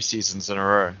 2 seasons in a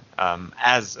row,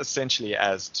 as essentially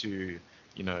as to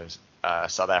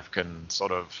South African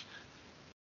sort of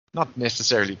not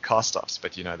necessarily cast-offs,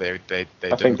 but they I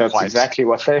didn't think that's quite. exactly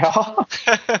what they are.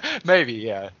 Maybe,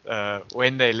 yeah.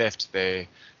 When they left, they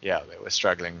were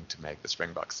struggling to make the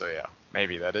Springboks. So yeah,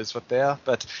 maybe that is what they are.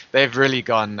 But they've really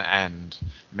gone and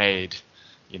made,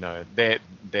 they're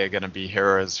going to be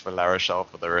heroes for La Rochelle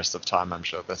for the rest of time. I'm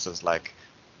sure this is like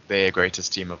their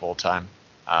greatest team of all time.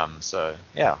 So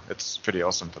yeah, it's pretty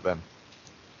awesome for them.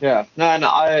 Yeah, no,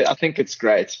 I think it's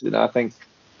great. I think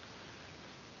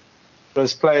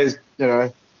those players,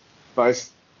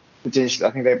 both potentially,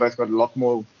 I think they both got a lot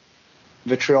more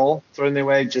vitriol thrown their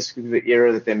way just because of the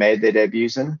era that they made their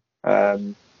debuts in.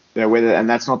 Whether, and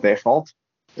that's not their fault,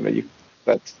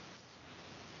 but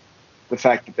the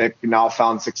fact that they've now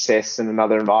found success in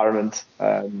another environment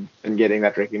and getting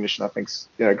that recognition, I think, is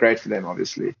great for them,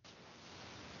 obviously.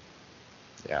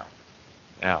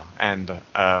 Yeah, and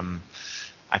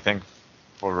I think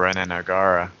for Ronan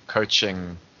O'Gara,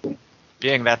 coaching,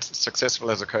 being that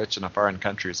successful as a coach in a foreign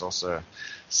country is also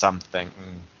something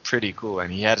pretty cool.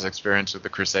 And he has experience with the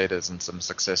Crusaders and some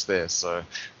success there. So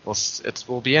it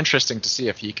will be interesting to see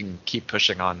if he can keep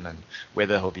pushing on and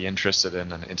whether he'll be interested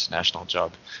in an international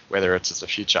job, whether it's as a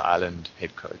future Ireland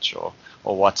head coach or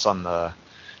what's on the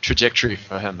trajectory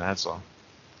for him as well.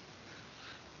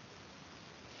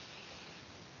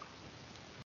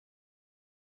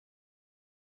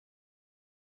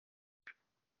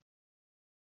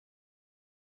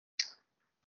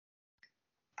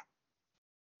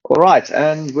 All right,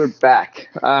 and we're back.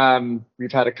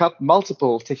 We've had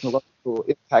multiple technological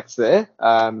impacts there.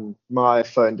 My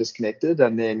phone disconnected,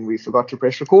 and then we forgot to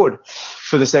press record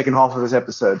for the second half of this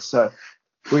episode. So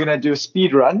we're going to do a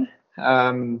speed run.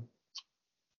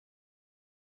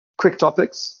 Quick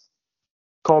topics.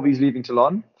 Colby's leaving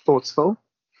Toulon. Thoughts, Phil?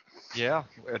 Yeah,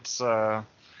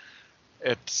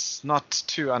 it's not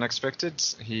too unexpected.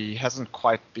 He hasn't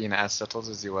quite been as settled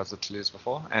as he was at Toulouse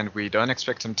before, and we don't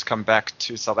expect him to come back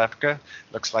to South Africa.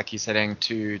 Looks like he's heading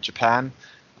to Japan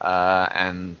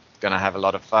and going to have a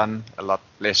lot of fun, a lot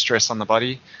less stress on the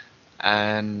body,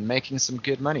 and making some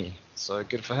good money. So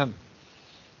good for him.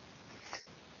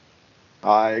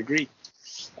 I agree.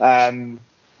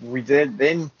 We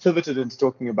then pivoted into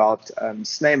talking about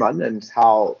Snyman and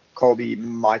how Colby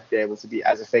might be able to be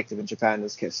as effective in Japan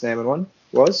as Snyman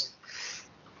was.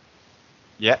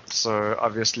 Yeah, so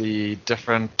obviously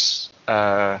different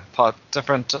sides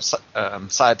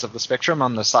of the spectrum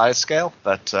on the size scale,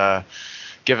 but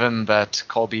given that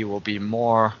Colby will be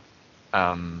more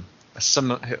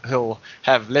he'll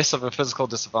have less of a physical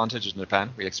disadvantage in Japan.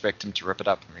 We expect him to rip it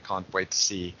up, and we can't wait to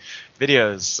see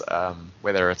videos,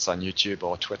 whether it's on YouTube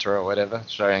or Twitter or whatever,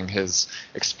 showing his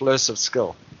explosive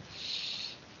skill.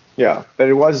 Yeah, but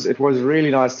it was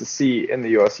really nice to see in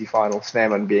the URC final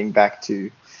Snyman being back to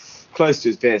close to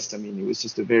his best. I mean, he was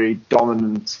just a very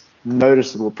dominant,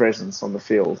 noticeable presence on the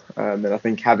field, and I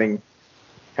think having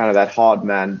kind of that hard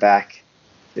man back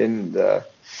in the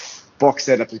box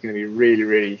setup is going to be really,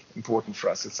 really important for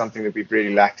us. It's something that we've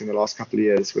really lacked in the last couple of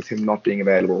years with him not being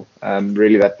available.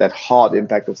 Really that hard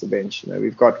impact off the bench.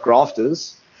 We've got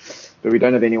grafters, but we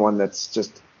don't have anyone that's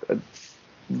just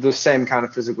the same kind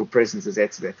of physical presence as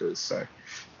Etzebeth is. So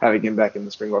having him back in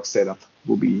the Springboks setup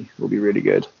will be really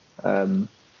good.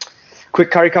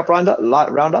 Quick Currie Cup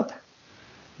roundup.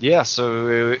 Yeah,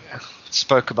 so we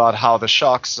spoke about how the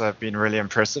Sharks have been really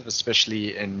impressive,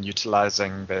 especially in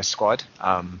utilizing their squad,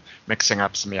 mixing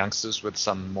up some youngsters with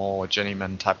some more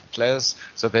journeyman type of players.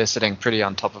 So they're sitting pretty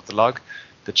on top of the log.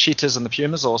 The Cheetahs and the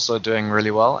Pumas also doing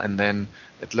really well. And then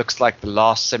it looks like the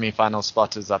last semi-final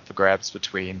spot is up for grabs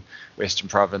between Western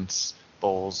Province,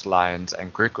 Bulls, Lions,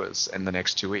 and Griquas in the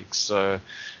next 2 weeks. So it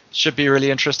should be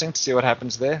really interesting to see what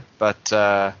happens there.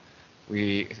 But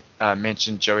we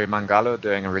mentioned Joey Mangalo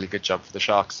doing a really good job for the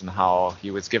Sharks and how he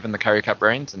was given the Currie Cup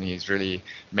reins and he's really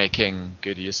making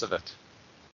good use of it.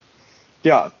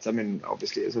 Yeah, I mean,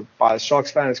 obviously, as a Sharks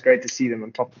fan, it's great to see them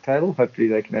on top of the table. Hopefully,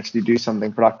 they can actually do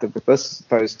something productive with this, as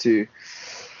opposed to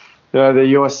the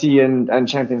URC and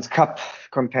Champions Cup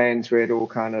campaigns where it all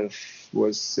kind of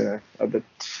was a bit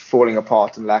falling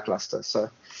apart and lackluster.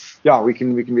 So, yeah, we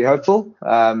can be hopeful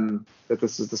that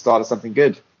this is the start of something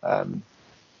good.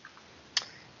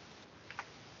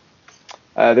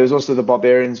 There was also the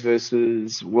Barbarians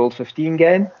versus World 15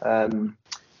 game.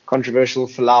 Controversial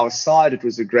for Lau's side. It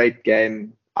was a great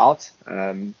game out.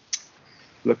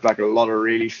 Looked like a lot of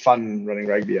really fun running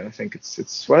rugby. And I think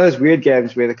it's one of those weird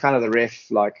games where the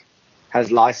ref has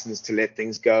license to let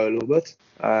things go a little bit.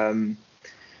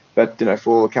 But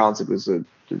for all accounts, it was a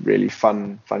really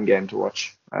fun game to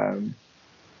watch.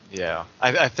 Yeah,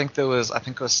 I think it was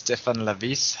Stefan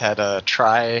Lavis had a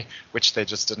try which they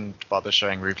just didn't bother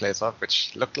showing replays of,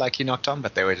 which looked like he knocked on,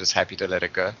 but they were just happy to let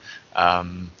it go.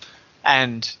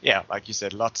 And yeah, like you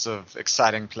said, lots of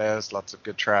exciting players, lots of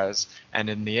good tries, and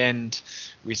in the end,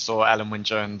 we saw Alan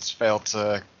Wynne-Jones fail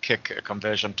to kick a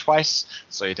conversion twice,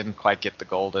 so he didn't quite get the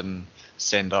golden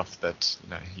send-off that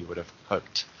he would have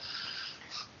hoped.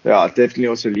 Yeah, it definitely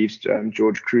also leaves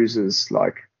George Cruz's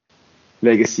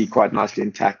legacy quite nicely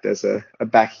intact as a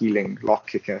back heeling lock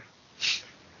kicker.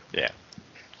 Yeah.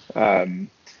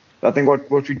 I think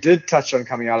what we did touch on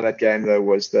coming out of that game though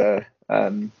was the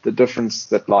difference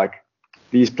that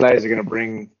these players are going to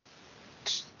bring,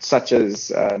 such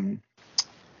as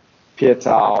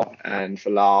Pietau and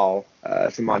Folau,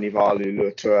 Themani Valu,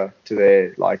 Luatua, to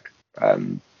their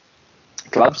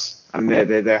clubs. I mean,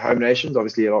 they're home nations.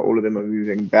 Obviously, all of them are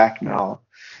moving back now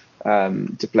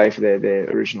to play for their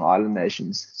original island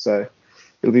nations. So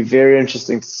it'll be very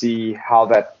interesting to see how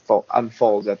that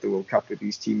unfolds at the World Cup, with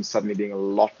these teams suddenly being a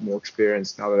lot more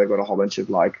experienced now that they've got a whole bunch of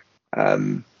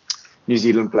New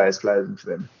Zealand players into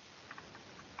them.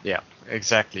 Yeah,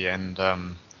 exactly. And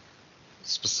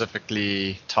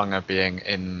specifically Tonga being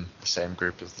in the same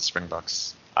group as the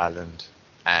Springboks, Ireland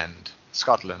and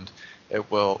Scotland, there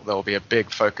will be a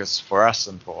big focus for us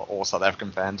and for all South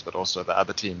African fans, but also the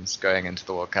other teams going into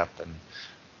the World Cup.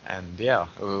 And yeah,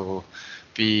 it will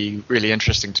be really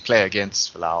interesting to play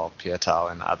against Folau,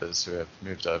 Pietau, and others who have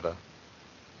moved over.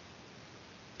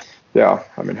 Yeah,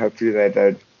 I mean, hopefully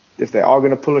they if they are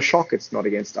going to pull a shock, it's not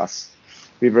against us.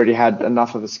 We've already had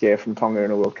enough of a scare from Tonga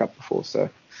in a World Cup before, so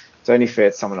it's only fair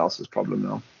it's someone else's problem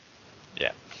now.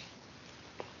 Yeah.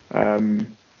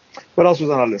 What else was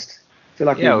on our list? I feel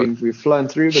like we've flown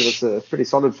through, but it's a pretty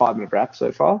solid 5-minute wrap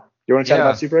so far. You want to chat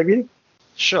about Super Rugby?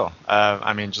 Sure.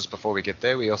 I mean, just before we get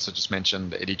there, we also just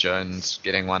mentioned Eddie Jones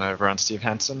getting one over on Steve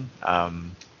Hansen,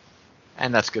 and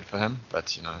that's good for him.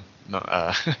 But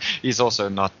he's also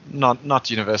not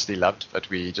universally loved. But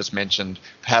we just mentioned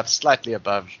perhaps slightly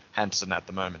above Hansen at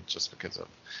the moment, just because of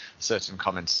certain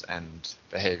comments and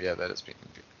behaviour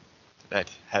that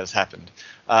has happened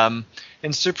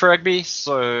in Super Rugby.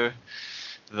 So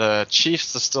the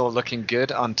Chiefs are still looking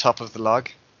good on top of the log.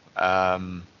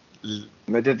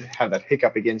 They did have that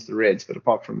hiccup against the Reds, but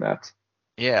apart from that,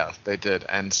 yeah, they did.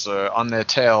 And so on their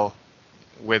tail,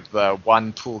 with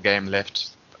one pool game left,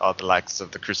 are the likes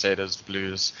of the Crusaders, the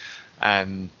Blues,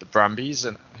 and the Brumbies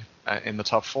in the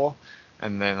top four.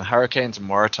 And then the Hurricanes and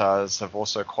Waratahs have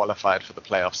also qualified for the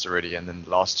playoffs already, and then the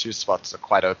last two spots are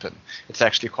quite open. It's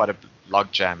actually quite a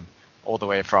logjam all the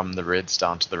way from the Reds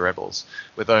down to the Rebels,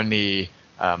 with only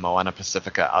Moana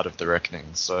Pacifica out of the reckoning.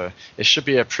 So it should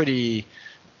be a pretty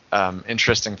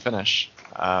interesting finish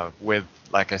with,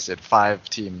 like I said, 5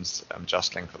 teams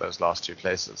jostling for those last 2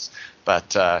 places.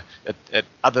 But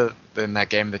other than that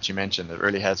game that you mentioned, it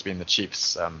really has been the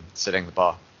Chiefs setting the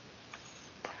bar.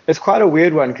 It's quite a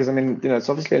weird one because, I mean, it's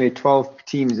obviously only 12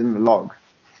 teams in the log,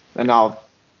 and now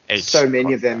 8 so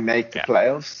many of them make the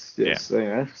playoffs. Yes,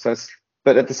 yeah.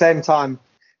 But at the same time,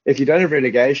 if you don't have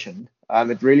relegation,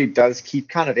 it really does keep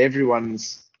kind of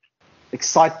everyone's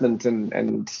excitement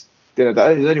and there's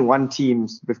only one team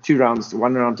with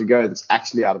 1 round to go that's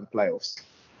actually out of the playoffs.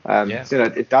 So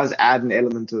it does add an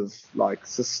element of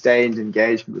sustained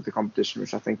engagement with the competition,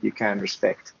 which I think you can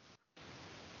respect.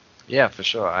 Yeah, for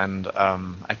sure. And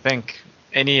I think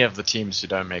any of the teams who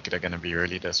don't make it are going to be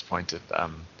really disappointed.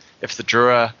 If the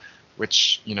Drua,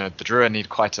 which the Drua need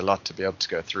quite a lot to be able to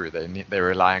go through, they're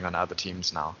relying on other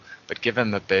teams now. But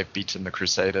given that they've beaten the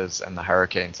Crusaders and the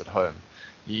Hurricanes at home,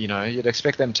 you'd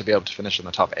expect them to be able to finish in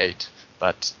the top 8.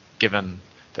 But given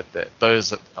that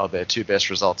those are their 2 best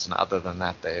results, and other than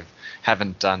that, they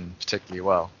haven't done particularly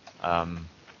well.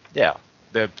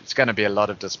 It's going to be a lot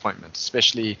of disappointment,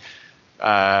 especially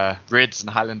Reds and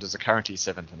Highlanders are currently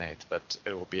 7th and 8th, but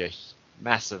it will be a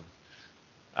massive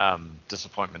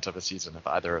disappointment of a season if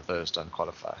either of those don't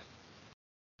qualify.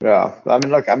 Yeah, I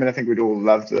think we'd all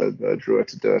love the Drua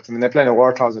to do it. I mean, they're playing the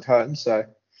Waratahs at home, so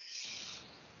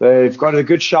they've got a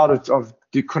good shot of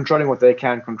controlling what they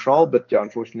can control. But yeah,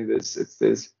 unfortunately,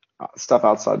 there's stuff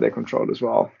outside their control as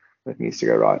well that needs to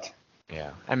go right.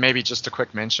 Yeah, and maybe just a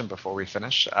quick mention before we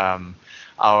finish.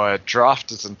 Our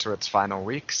draft is into its final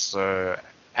week, so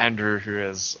Andrew, who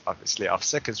is obviously off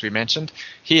sick, as we mentioned,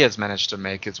 he has managed to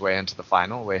make his way into the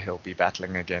final, where he'll be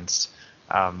battling against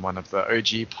one of the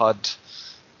OG pod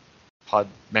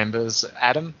members,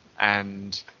 Adam.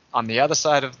 And on the other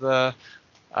side of the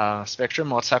spectrum,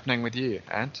 what's happening with you,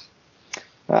 Ant?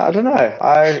 I don't know.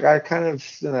 I kind of,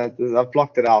 I've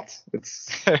blocked it out.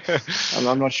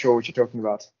 I'm not sure what you're talking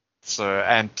about. So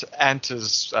Ant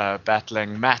is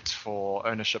battling Matt for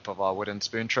ownership of our Wooden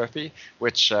Spoon Trophy,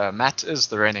 which Matt is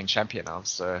the reigning champion of.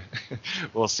 So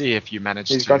we'll see if you manage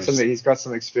He's to. got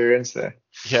some experience there.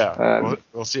 Yeah,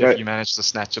 we'll see if you manage to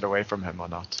snatch it away from him or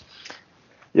not.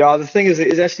 Yeah, the thing is,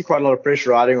 there's actually quite a lot of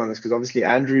pressure riding on this because obviously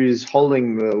Andrew's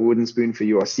holding the Wooden Spoon for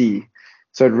URC.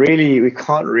 So we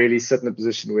can't really sit in a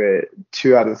position where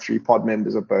 2 out of 3 pod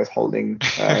members are both holding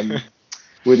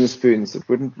Wooden Spoons. It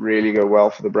wouldn't really go well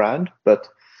for the brand, but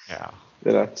yeah.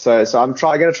 So I'm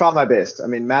going to try my best. I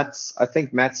mean, I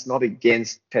think Matt's not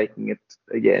against taking it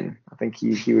again. I think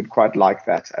he would quite like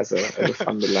that as a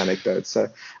fun little anecdote. So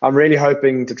I'm really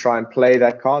hoping to try and play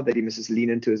that card, that he must just lean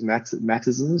into his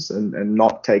Mattisms and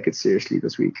not take it seriously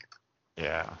this week.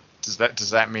 Yeah. Does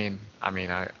that mean?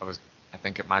 I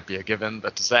think it might be a given,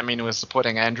 but does that mean we're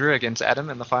supporting Andrew against Adam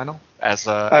in the final as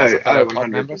a pod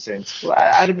member? 100%. Well,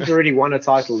 Adam's already won a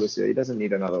title this year. He doesn't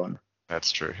need another one.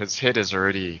 That's true. His head is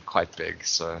already quite big,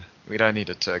 so we don't need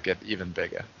it to get even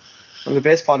bigger. And the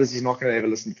best part is he's not going to ever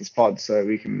listen to this pod, so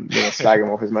we can slag him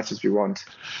off as much as we want.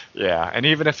 Yeah, and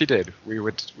even if he did, we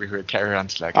would carry on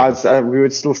slagging him. We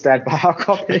would still stand by our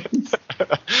comments.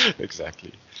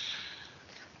 Exactly.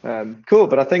 Cool,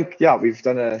 but I think, we've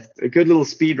done a good little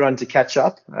speed run to catch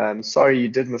up. Sorry you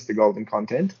did miss the golden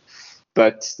content,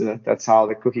 but that's how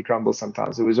the cookie crumbles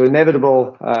sometimes. It was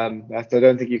inevitable. I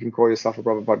don't think you can call yourself a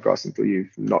proper podcast until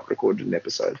you've not recorded an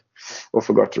episode or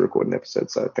forgot to record an episode.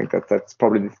 So I think that's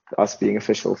probably us being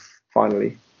official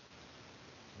finally.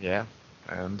 Yeah,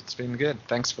 and it's been good.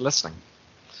 Thanks for listening.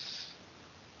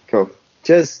 Cool.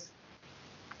 Cheers.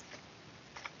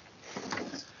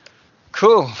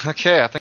 Cool. Okay, I think